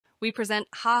we present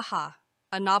HaHa,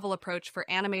 a novel approach for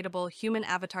animatable human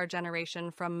avatar generation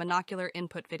from monocular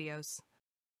input videos.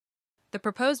 The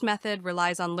proposed method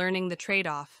relies on learning the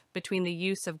trade-off between the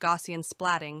use of Gaussian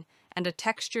splatting and a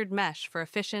textured mesh for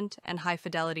efficient and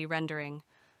high-fidelity rendering.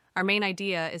 Our main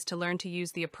idea is to learn to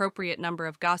use the appropriate number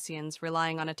of Gaussians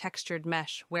relying on a textured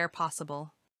mesh where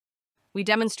possible. We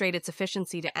demonstrate its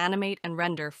efficiency to animate and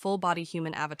render full-body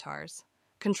human avatars,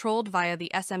 controlled via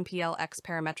the SMPL-X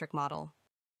parametric model.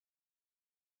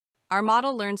 Our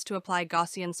model learns to apply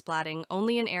Gaussian splatting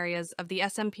only in areas of the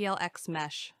SMPL-X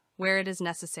mesh, where it is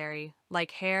necessary,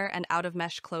 like hair and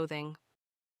out-of-mesh clothing.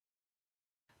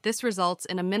 This results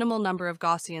in a minimal number of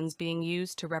Gaussians being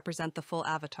used to represent the full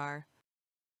avatar.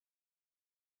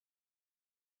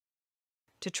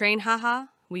 To train HaHa,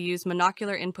 we use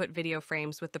monocular input video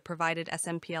frames with the provided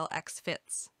SMPL-X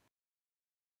fits.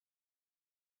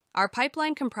 Our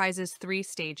pipeline comprises 3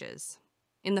 stages.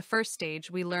 In the first stage,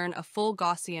 we learn a full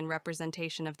Gaussian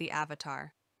representation of the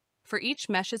avatar. For each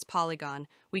mesh's polygon,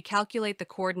 we calculate the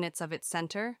coordinates of its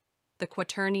center, the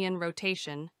quaternion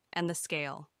rotation, and the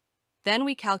scale. Then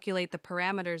we calculate the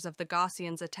parameters of the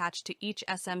Gaussians attached to each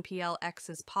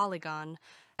SMPL-X's polygon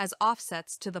as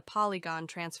offsets to the polygon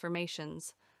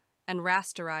transformations, and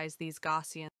rasterize these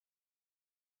Gaussians.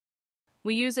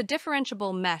 We use a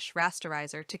differentiable mesh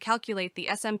rasterizer to calculate the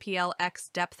SMPL-X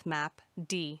depth map,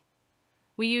 D.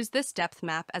 We use this depth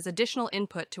map as additional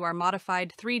input to our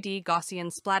modified 3D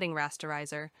Gaussian splatting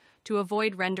rasterizer to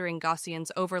avoid rendering Gaussians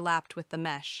overlapped with the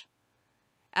mesh.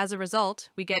 As a result,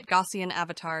 we get Gaussian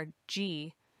avatar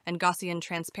G and Gaussian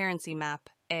transparency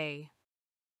map A.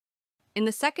 In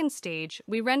the second stage,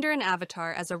 we render an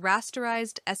avatar as a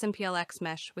rasterized SMPL-X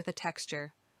mesh with a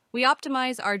texture. We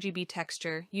optimize RGB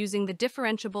texture using the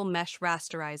differentiable mesh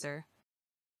rasterizer.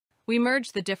 We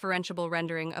merge the differentiable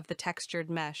rendering of the textured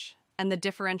mesh and the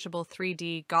differentiable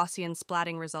 3D Gaussian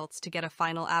splatting results to get a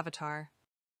final avatar.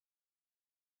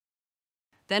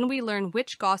 Then we learn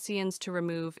which Gaussians to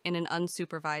remove in an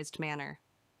unsupervised manner.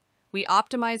 We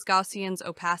optimize Gaussians'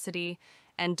 opacity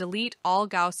and delete all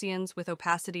Gaussians with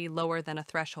opacity lower than a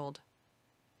threshold.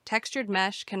 Textured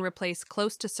mesh can replace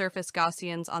close-to-surface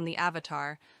Gaussians on the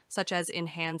avatar, such as in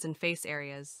hands and face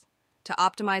areas. To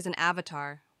optimize an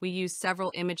avatar, we use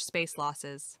several image space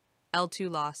losses,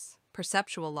 L2 loss,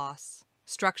 perceptual loss,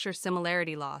 structure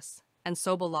similarity loss, and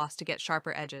Sobel loss to get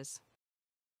sharper edges.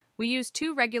 We use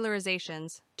 2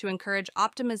 regularizations to encourage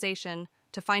optimization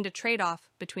to find a trade-off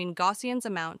between Gaussians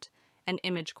amount and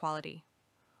image quality.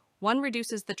 One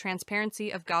reduces the transparency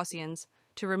of Gaussians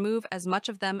to remove as much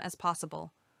of them as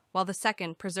possible, while the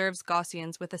second preserves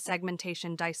Gaussians with a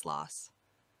segmentation dice loss.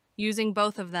 Using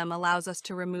both of them allows us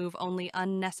to remove only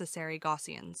unnecessary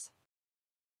Gaussians.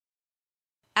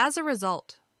 As a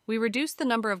result, we reduce the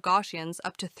number of Gaussians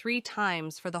up to 3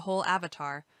 times for the whole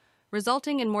avatar,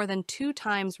 resulting in more than 2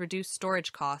 times reduced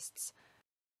storage costs.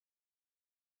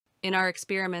 In our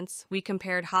experiments, we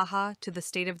compared HaHa to the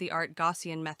state-of-the-art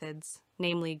Gaussian methods,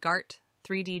 namely GART,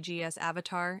 3DGS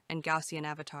Avatar, and Gaussian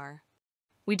Avatar.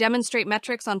 We demonstrate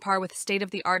metrics on par with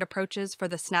state-of-the-art approaches for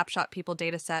the SnapshotPeople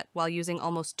dataset while using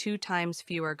almost 2 times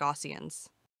fewer Gaussians.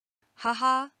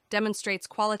 HaHa demonstrates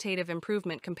qualitative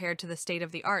improvement compared to the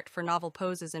state-of-the-art for novel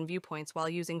poses and viewpoints while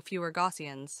using fewer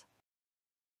Gaussians.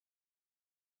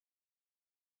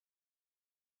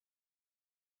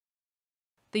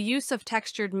 The use of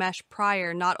textured mesh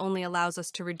prior not only allows us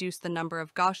to reduce the number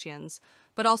of Gaussians,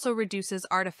 but also reduces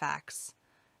artifacts,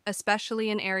 especially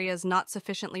in areas not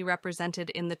sufficiently represented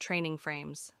in the training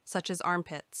frames, such as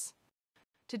armpits.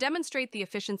 To demonstrate the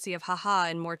efficiency of HaHa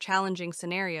in more challenging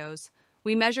scenarios,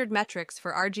 we measured metrics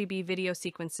for RGB video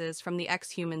sequences from the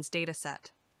X-Humans dataset.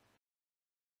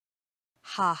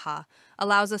 HaHa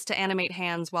allows us to animate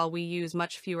hands while we use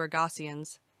much fewer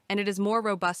Gaussians, and it is more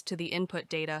robust to the input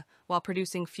data while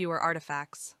producing fewer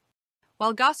artifacts.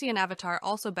 While Gaussian Avatar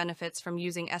also benefits from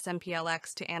using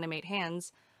SMPL-X to animate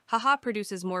hands, HaHa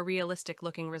produces more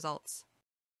realistic-looking results.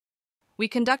 We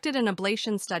conducted an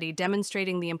ablation study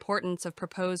demonstrating the importance of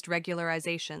proposed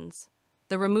regularizations.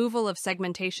 The removal of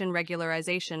segmentation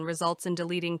regularization results in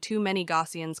deleting too many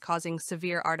Gaussians, causing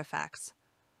severe artifacts,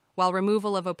 while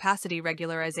removal of opacity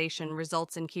regularization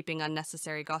results in keeping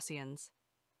unnecessary Gaussians.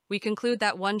 We conclude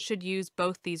that one should use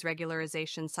both these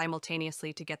regularizations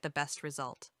simultaneously to get the best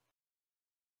result.